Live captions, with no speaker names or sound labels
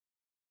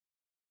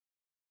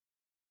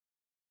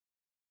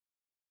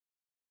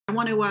I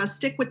want to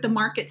stick with the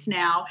markets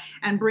now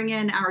and bring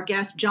in our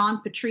guest,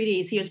 John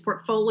Petrides. He is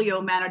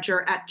portfolio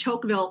manager at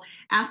Tocqueville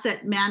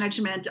Asset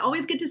Management.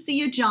 Always good to see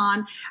you,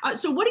 John.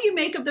 So what do you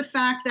make of the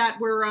fact that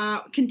we're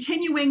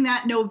continuing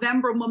that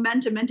November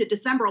momentum into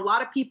December? A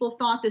lot of people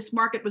thought this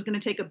market was going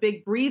to take a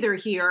big breather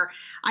here.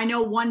 I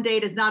know one day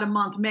does not a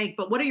month make,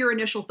 but what are your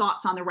initial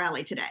thoughts on the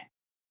rally today?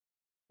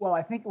 Well,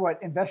 I think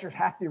what investors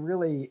have to be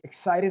really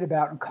excited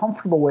about and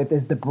comfortable with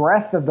is the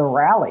breadth of the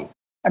rally.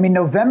 I mean,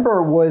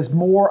 November was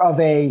more of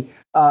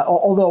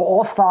although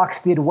all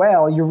stocks did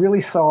well, you really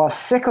saw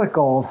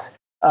cyclicals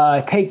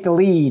take the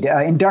lead,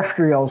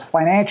 industrials,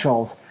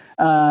 financials,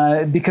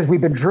 because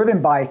we've been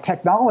driven by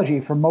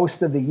technology for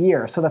most of the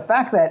year. So the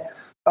fact that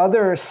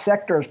other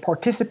sectors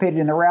participated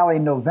in the rally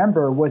in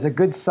November was a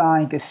good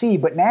sign to see.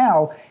 But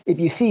now, if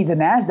you see, the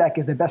NASDAQ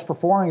is the best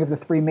performing of the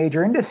three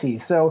major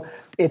indices. So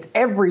it's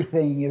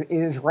everything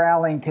is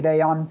rallying today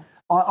on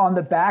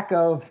the back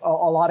of a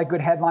lot of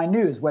good headline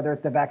news, whether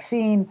it's the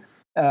vaccine,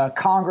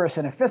 Congress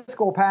and a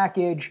fiscal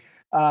package,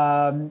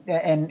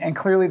 and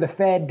clearly the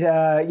Fed,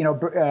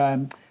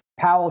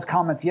 Powell's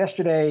comments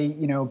yesterday,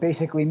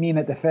 basically mean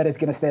that the Fed is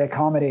going to stay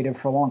accommodative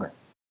for longer.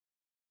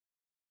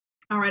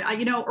 All right.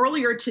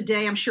 Earlier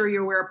today, I'm sure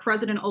you're aware,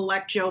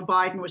 President-elect Joe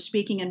Biden was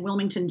speaking in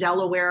Wilmington,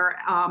 Delaware,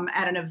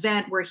 at an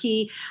event where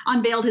he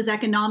unveiled his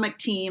economic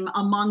team,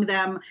 among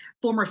them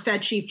former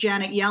Fed Chief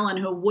Janet Yellen,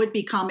 who would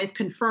become, if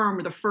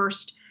confirmed, the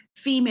first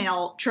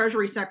female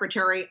Treasury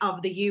Secretary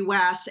of the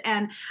U.S.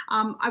 And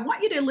I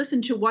want you to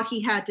listen to what he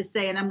had to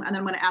say, and then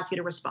I'm going to ask you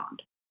to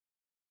respond.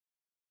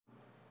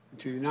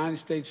 To the United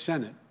States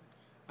Senate,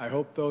 I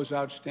hope these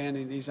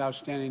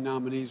outstanding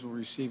nominees will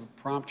receive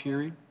a prompt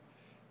hearing,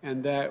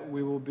 and that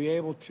we will be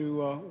able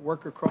to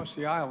work across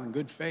the aisle in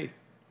good faith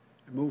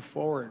and move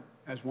forward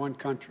as one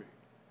country.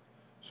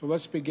 So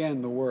let's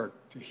begin the work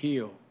to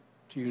heal,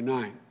 to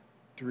unite,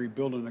 to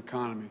rebuild an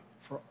economy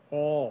for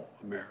all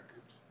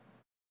Americans.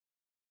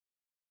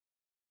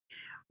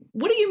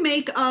 What do you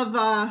make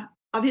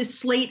of his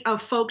slate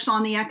of folks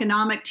on the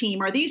economic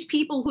team? Are these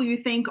people who you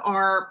think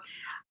are,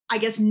 I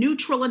guess,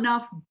 neutral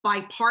enough,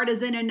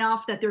 bipartisan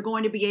enough that they're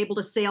going to be able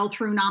to sail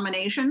through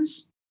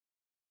nominations?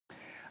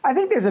 I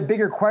think there's a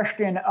bigger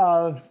question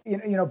of,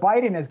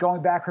 Biden is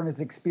going back from his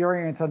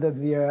experience under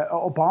the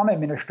Obama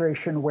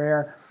administration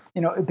where,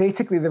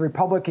 basically the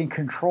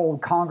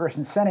Republican-controlled Congress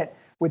and Senate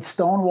would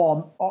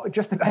stonewall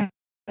just about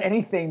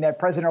anything that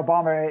President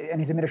Obama and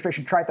his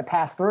administration tried to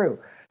pass through.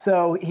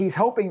 So he's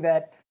hoping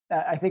that,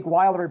 I think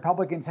while the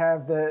Republicans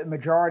have the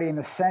majority in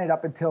the Senate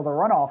up until the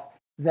runoff,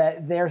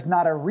 that there's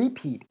not a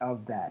repeat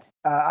of that.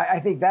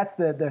 I think that's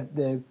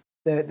the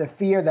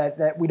fear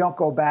that we don't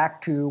go back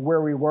to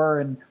where we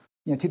were in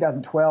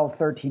 2012,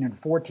 13, and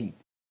 14.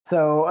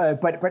 So,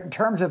 but in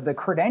terms of the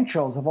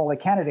credentials of all the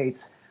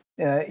candidates,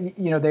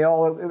 they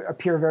all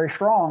appear very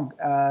strong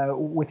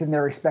within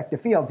their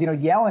respective fields.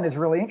 Yellen is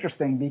really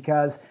interesting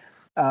because,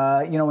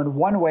 in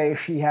one way,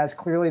 she has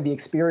clearly the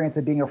experience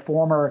of being a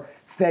former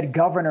Fed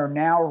governor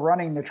now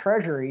running the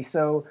Treasury,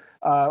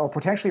 or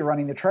potentially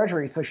running the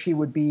Treasury. So she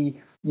would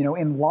be,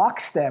 in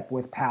lockstep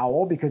with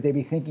Powell because they'd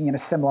be thinking in a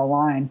similar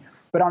line.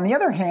 But on the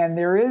other hand,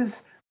 there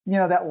is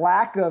that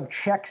lack of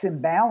checks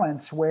and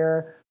balance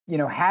where,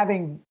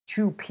 having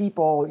two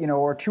people,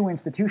 or two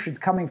institutions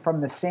coming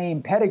from the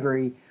same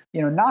pedigree,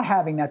 not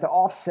having that to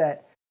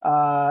offset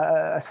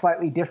a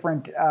slightly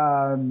different,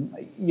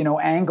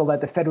 angle that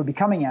the Fed would be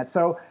coming at.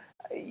 So,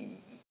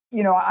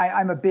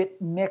 I'm a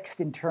bit mixed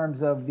in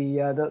terms of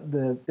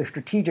the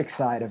strategic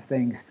side of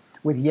things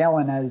with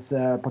Yellen as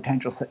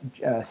potential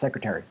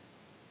Secretary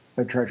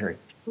of Treasury.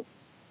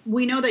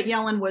 We know that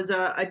Yellen was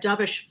a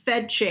dovish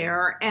Fed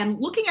chair, and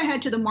looking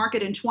ahead to the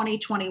market in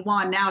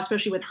 2021 now,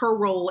 especially with her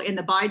role in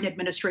the Biden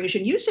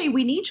administration, you say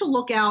we need to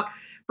look out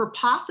for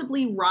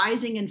possibly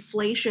rising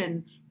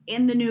inflation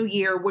in the new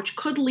year, which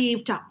could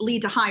lead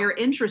to higher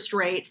interest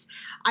rates.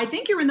 I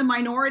think you're in the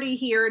minority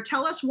here.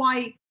 Tell us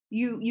why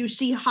you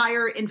see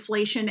higher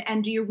inflation,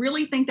 and do you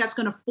really think that's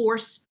going to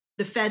force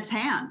the Fed's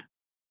hand?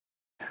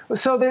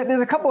 So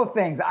there's a couple of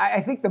things.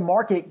 I think the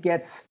market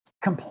gets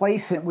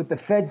complacent with the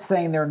Fed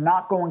saying they're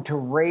not going to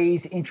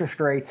raise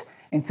interest rates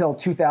until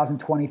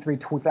 2023,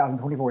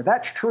 2024.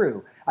 That's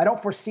true. I don't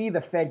foresee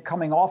the Fed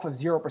coming off of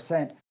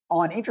 0%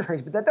 on interest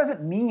rates, but that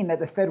doesn't mean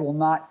that the Fed will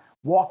not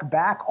walk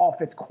back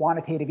off its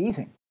quantitative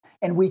easing.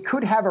 And we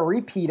could have a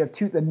repeat of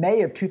the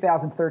May of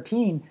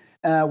 2013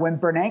 when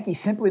Bernanke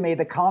simply made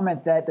the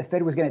comment that the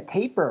Fed was going to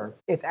taper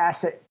its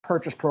asset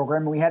purchase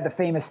program. And we had the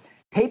famous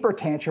taper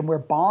tantrum where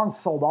bonds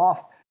sold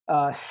off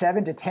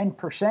 7 to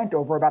 10%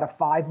 over about a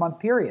 5-month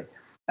period.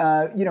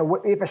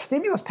 If a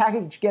stimulus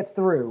package gets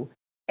through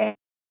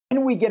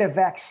and we get a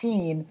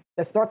vaccine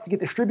that starts to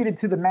get distributed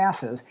to the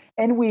masses,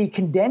 and we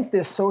condense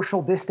this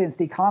social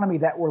distanced economy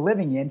that we're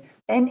living in,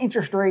 and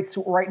interest rates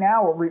right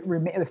now,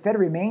 the Fed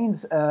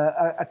remains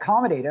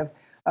accommodative,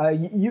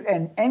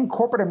 and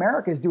corporate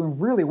America is doing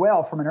really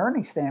well from an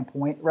earnings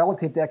standpoint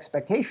relative to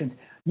expectations,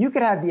 you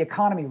could have the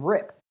economy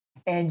rip.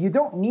 And you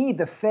don't need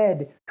the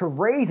Fed to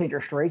raise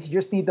interest rates. You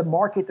just need the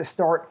market to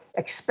start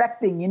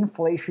expecting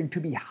inflation to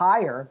be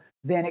higher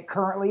than it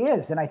currently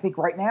is. And I think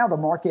right now the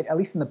market, at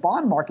least in the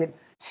bond market,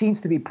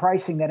 seems to be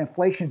pricing that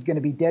inflation is going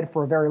to be dead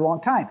for a very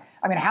long time.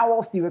 I mean, how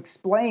else do you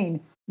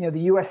explain, the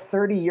U.S.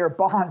 30-year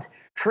bond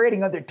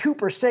trading under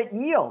 2%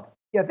 yield?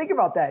 Yeah, think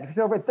about that. If it's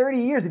over 30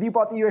 years, if you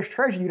bought the U.S.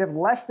 Treasury, you'd have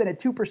less than a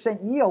 2%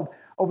 yield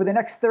over the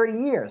next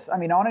 30 years. I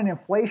mean, on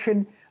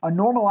a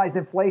normalized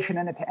inflation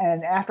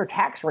and after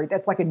tax rate,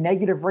 that's like a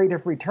negative rate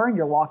of return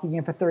you're locking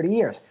in for 30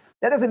 years.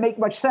 That doesn't make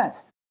much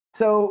sense.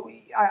 So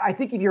I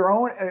think if you're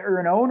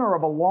an owner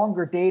of a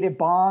longer dated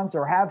bonds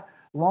or have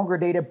longer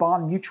dated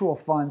bond mutual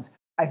funds,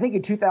 I think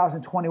in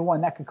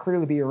 2021, that could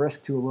clearly be a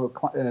risk to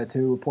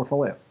a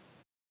portfolio.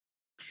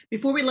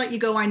 Before we let you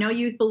go, I know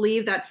you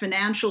believe that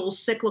financial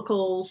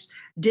cyclicals,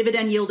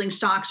 dividend yielding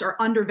stocks are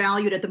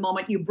undervalued at the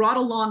moment. You brought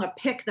along a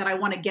pick that I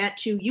want to get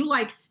to. You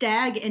like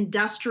Stag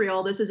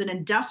Industrial. This is an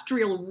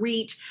industrial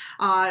REIT.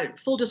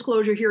 Full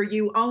disclosure here,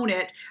 you own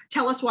it.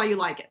 Tell us why you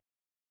like it.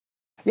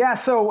 Yeah,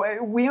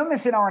 so we own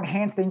this in our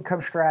enhanced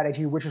income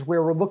strategy, which is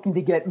where we're looking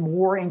to get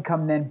more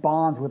income than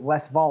bonds with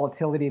less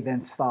volatility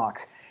than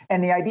stocks.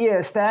 And the idea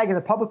is Stag is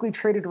a publicly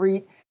traded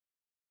REIT,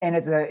 and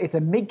it's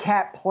a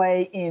mid-cap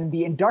play in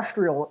the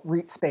industrial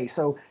REIT space.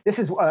 So this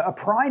is a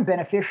prime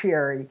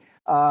beneficiary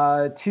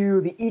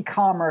to the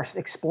e-commerce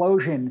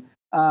explosion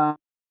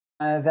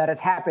that is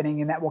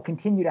happening and that will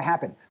continue to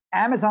happen.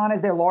 Amazon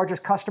is their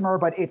largest customer,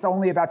 but it's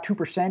only about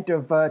 2%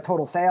 of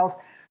total sales.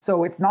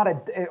 So it's not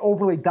an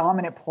overly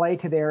dominant play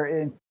to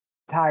their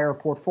entire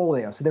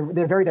portfolio. So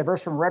they're very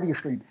diverse from a revenue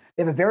stream.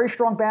 They have a very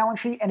strong balance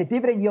sheet and a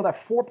dividend yield of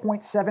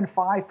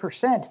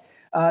 4.75%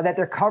 that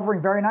they're covering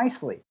very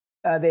nicely.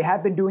 They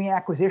have been doing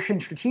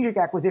strategic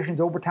acquisitions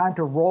over time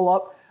to roll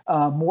up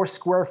more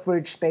square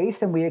footage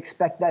space, and we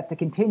expect that to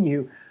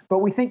continue. But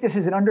we think this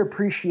is an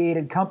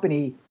underappreciated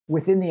company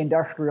within the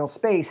industrial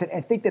space,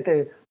 and think that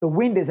the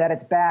wind is at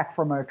its back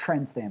from a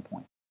trend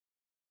standpoint.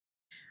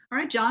 All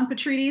right, John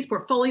Petrides,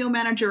 portfolio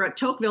manager at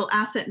Tocqueville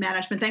Asset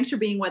Management. Thanks for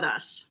being with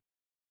us.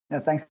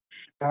 Thanks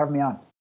for having me on.